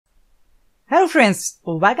Hello friends,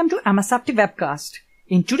 welcome to MSFT webcast.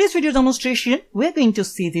 In today's video demonstration, we're going to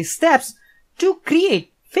see the steps to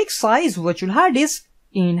create fixed size virtual hard disk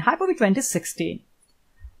in Hyper-V 2016.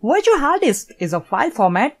 Virtual hard disk is a file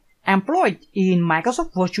format employed in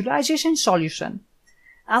Microsoft Virtualization solution.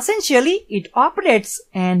 Essentially, it operates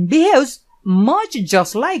and behaves much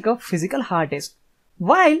just like a physical hard disk,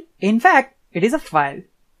 while in fact it is a file.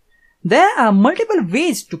 There are multiple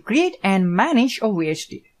ways to create and manage a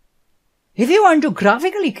VHD. If you want to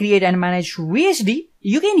graphically create and manage VHD,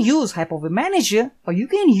 you can use Hyper-V Manager or you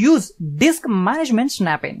can use Disk Management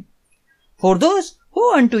Snap-in. For those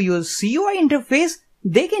who want to use CUI interface,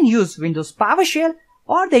 they can use Windows PowerShell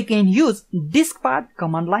or they can use DiskPath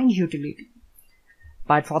command line utility.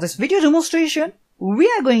 But for this video demonstration, we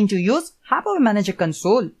are going to use Hyper-V Manager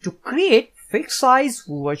console to create fixed size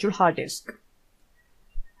virtual hard disk.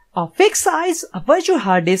 A fixed size virtual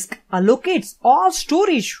hard disk allocates all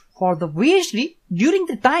storage for the VHD during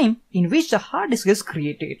the time in which the hard disk is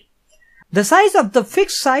created. The size of the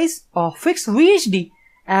fixed size or fixed VHD,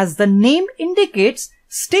 as the name indicates,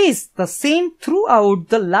 stays the same throughout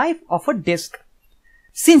the life of a disk.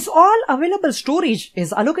 Since all available storage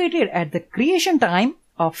is allocated at the creation time,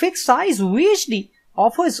 a fixed size VHD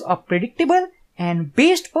offers a predictable and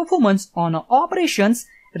based performance on operations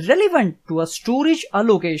relevant to a storage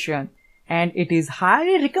allocation, and it is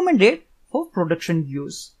highly recommended for production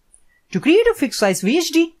use. To create a fixed size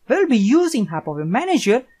VHD, we'll be using Hyper-V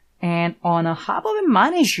Manager, and on a Hyper-V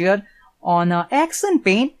Manager on a action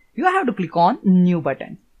pane, you have to click on New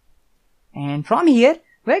button. And from here,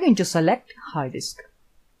 we're going to select hard disk.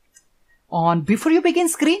 On Before You Begin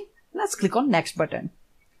screen, let's click on Next button.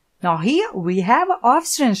 Now here we have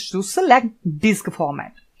options to select disk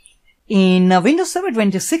format. In Windows Server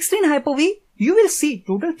 2016 Hyper-V, you will see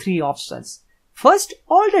total 3 options. First,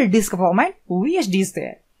 older disk format VHD is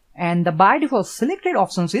there, and the by default selected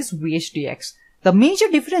options is VHDX. The major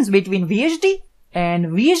difference between VHD and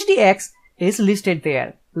VHDX is listed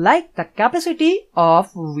there, like the capacity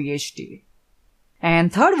of VHD.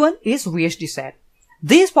 And third one is VHD set.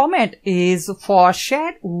 This format is for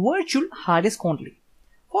shared virtual hard disk only.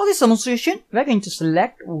 For this demonstration, we are going to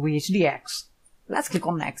select VHDX. Let's click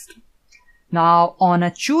on Next. Now on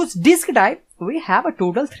a Choose Disk Type, we have a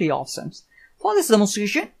total 3 options. For this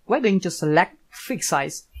demonstration, we are going to select Fixed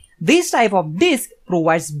Size. This type of disk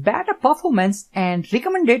provides better performance and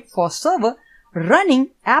recommended for server running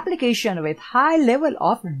application with high level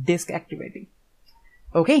of disk activity.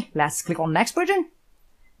 Okay, let's click on Next button.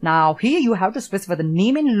 Now here you have to specify the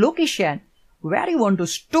name and location where you want to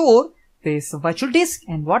store this virtual disk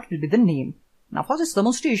and what will be the name. Now for this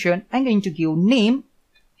demonstration, I'm going to give name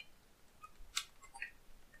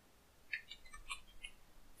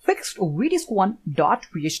fixed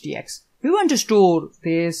vdisk1.vhdx. We want to store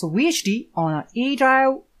this VHD on an A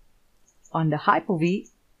drive on the Hyper-V,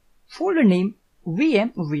 folder name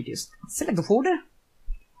VM vdisk. Select the folder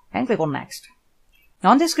and click on Next.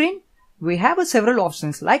 Now on the screen, we have several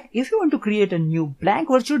options, like if you want to create a new blank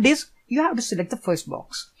virtual disk, you have to select the first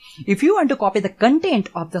box. If you want to copy the content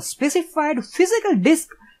of the specified physical disk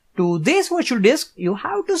to this virtual disk, you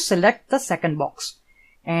have to select the second box.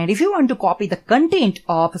 And if you want to copy the content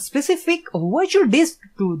of a specific virtual disk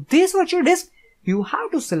to this virtual disk, you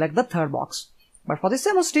have to select the third box. But for this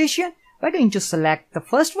demonstration, we're going to select the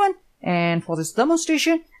first one, and for this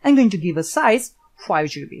demonstration, I'm going to give a size 5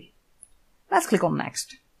 GB. Let's click on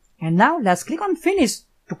Next. And now let's click on Finish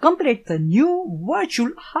to complete the new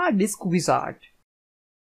virtual hard disk wizard.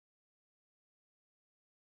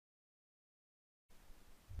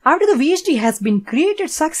 After the VHD has been created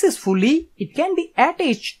successfully, it can be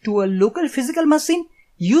attached to a local physical machine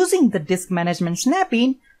using the Disk Management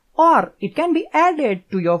Snap-in, or it can be added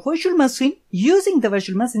to your virtual machine using the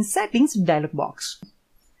Virtual Machine Settings dialog box.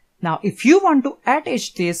 Now, if you want to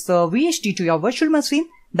attach this VHD to your virtual machine,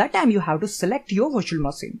 that time you have to select your virtual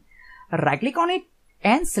machine. Right-click on it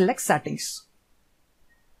and select Settings.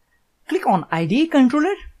 Click on IDE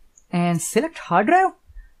Controller and select Hard Drive.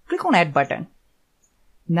 Click on Add button.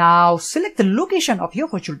 Now select the location of your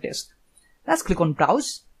virtual disk. Let's click on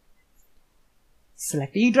Browse.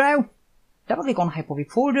 Select E drive. Double click on Hyper-V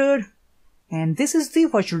folder. And this is the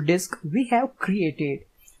virtual disk we have created.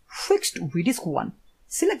 Fixed vdisk1.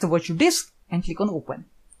 Select the virtual disk and click on Open.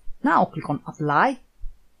 Now click on Apply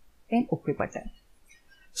and OK button.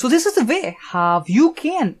 So this is the way how you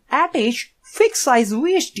can attach fixed size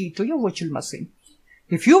VHD to your virtual machine.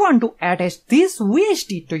 If you want to attach this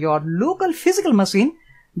VHD to your local physical machine,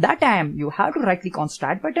 that time you have to right click on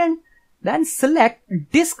Start button, then select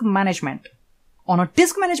Disk Management. On a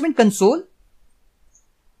Disk Management console,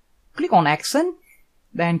 click on Action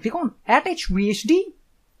Then click on Attach VHD.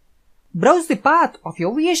 Browse the path of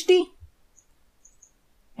your VHD.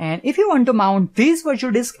 And if you want to mount this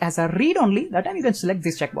virtual disk as a read-only, that time you can select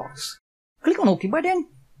this checkbox. Click on OK button.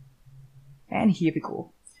 And here we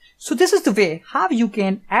go. So this is the way how you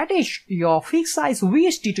can attach your fixed size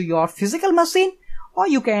VHD to your physical machine, or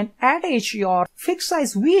you can attach your fixed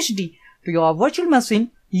size VHD to your virtual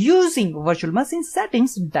machine using virtual machine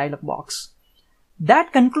settings dialog box.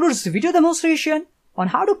 That concludes the video demonstration on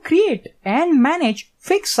how to create and manage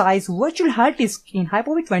fixed size virtual hard disk in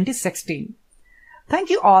Hyper-V 2016. Thank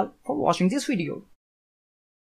you all for watching this video.